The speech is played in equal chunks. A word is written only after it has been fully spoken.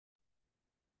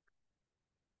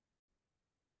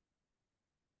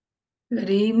Good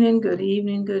evening, good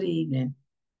evening, good evening.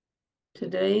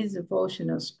 Today's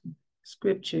devotional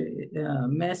scripture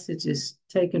message is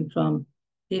taken from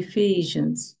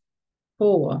Ephesians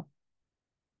 4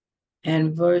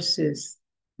 and verses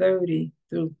 30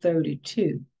 through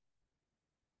 32.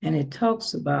 And it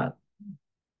talks about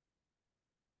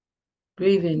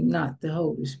grieving not the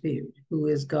Holy Spirit, who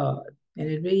is God. And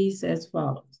it reads as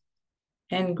follows: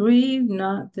 And grieve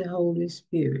not the Holy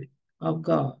Spirit of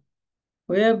God,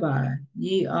 whereby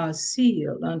ye are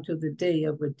sealed unto the day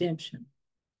of redemption.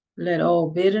 Let all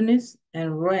bitterness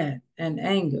and wrath and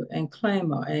anger and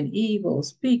clamor and evil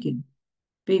speaking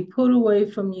be put away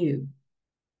from you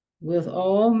with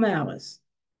all malice,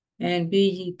 and be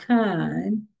ye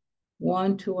kind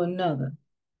one to another,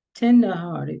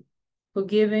 tender-hearted,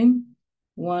 forgiving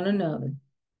one another,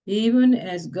 even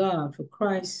as God, for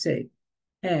Christ's sake,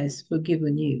 has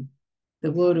forgiven you.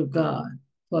 The word of God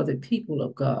for the people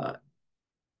of God.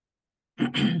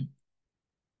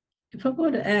 If I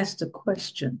were to ask the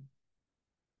question,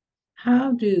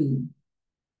 how do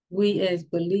we as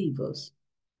believers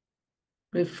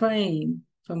refrain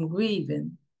from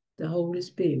grieving the Holy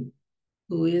Spirit,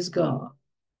 who is God?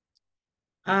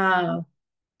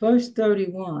 Verse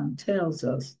 31 tells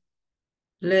us,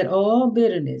 let all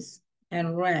bitterness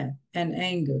and wrath and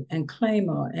anger and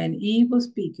clamor and evil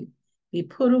speaking be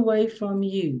put away from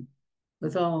you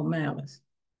with all malice.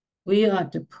 We are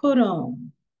to put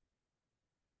on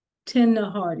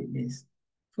tenderheartedness,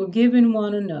 forgiving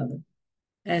one another,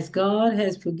 as God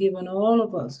has forgiven all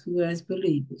of us who as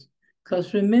believers.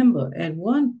 Because remember, at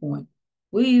one point,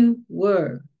 we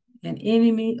were an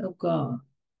enemy of God.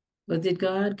 But did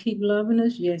God keep loving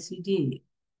us? Yes, he did.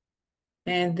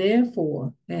 And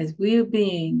therefore, as we are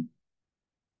being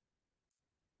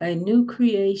a new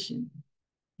creation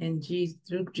in Jesus,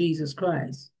 through Jesus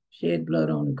Christ, shed blood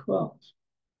on the cross,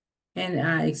 and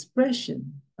our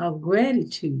expression of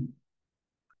gratitude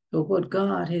for what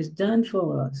God has done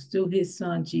for us through his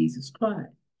son, Jesus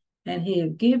Christ, and he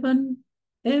has given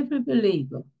every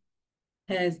believer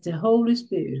has the Holy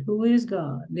Spirit, who is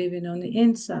God, living on the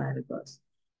inside of us.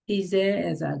 He's there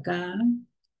as our guide,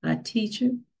 our teacher,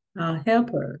 our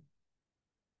helper.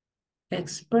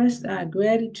 Express our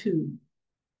gratitude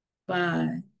by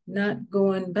not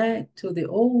going back to the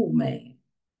old man,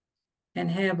 and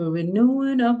have a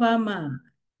renewing of our mind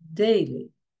daily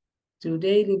through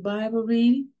daily Bible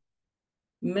reading,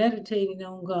 meditating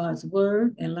on God's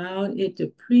word, and allowing it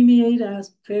to permeate our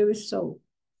very soul,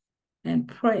 and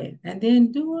prayer, and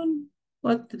then doing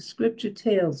what the scripture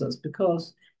tells us,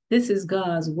 because this is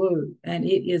God's word and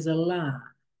it is alive.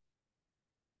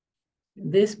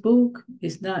 This book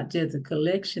is not just a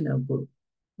collection of books,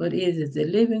 but it is the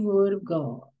living word of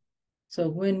God. So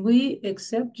when we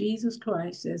accept Jesus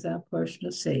Christ as our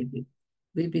personal Savior,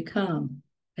 we become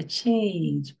a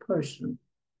changed person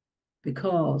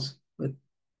because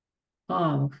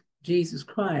of Jesus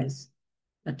Christ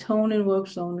atoning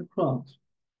works on the cross,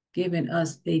 giving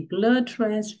us a blood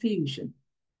transfusion,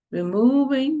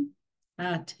 removing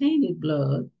our tainted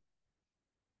blood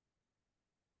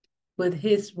with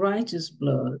his righteous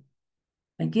blood,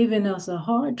 and giving us a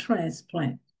heart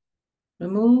transplant,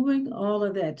 removing all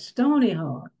of that stony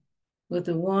heart with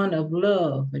the one of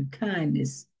love and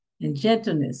kindness and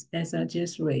gentleness, as I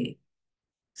just read.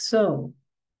 So,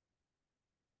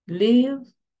 live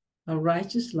a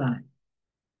righteous life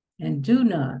and do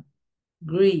not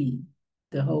grieve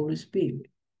the Holy Spirit,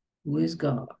 who is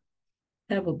God.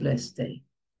 Have a blessed day.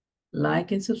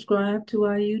 Like and subscribe to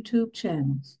our YouTube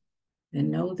channels. And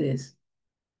know this: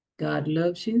 God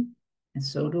loves you, and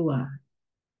so do I.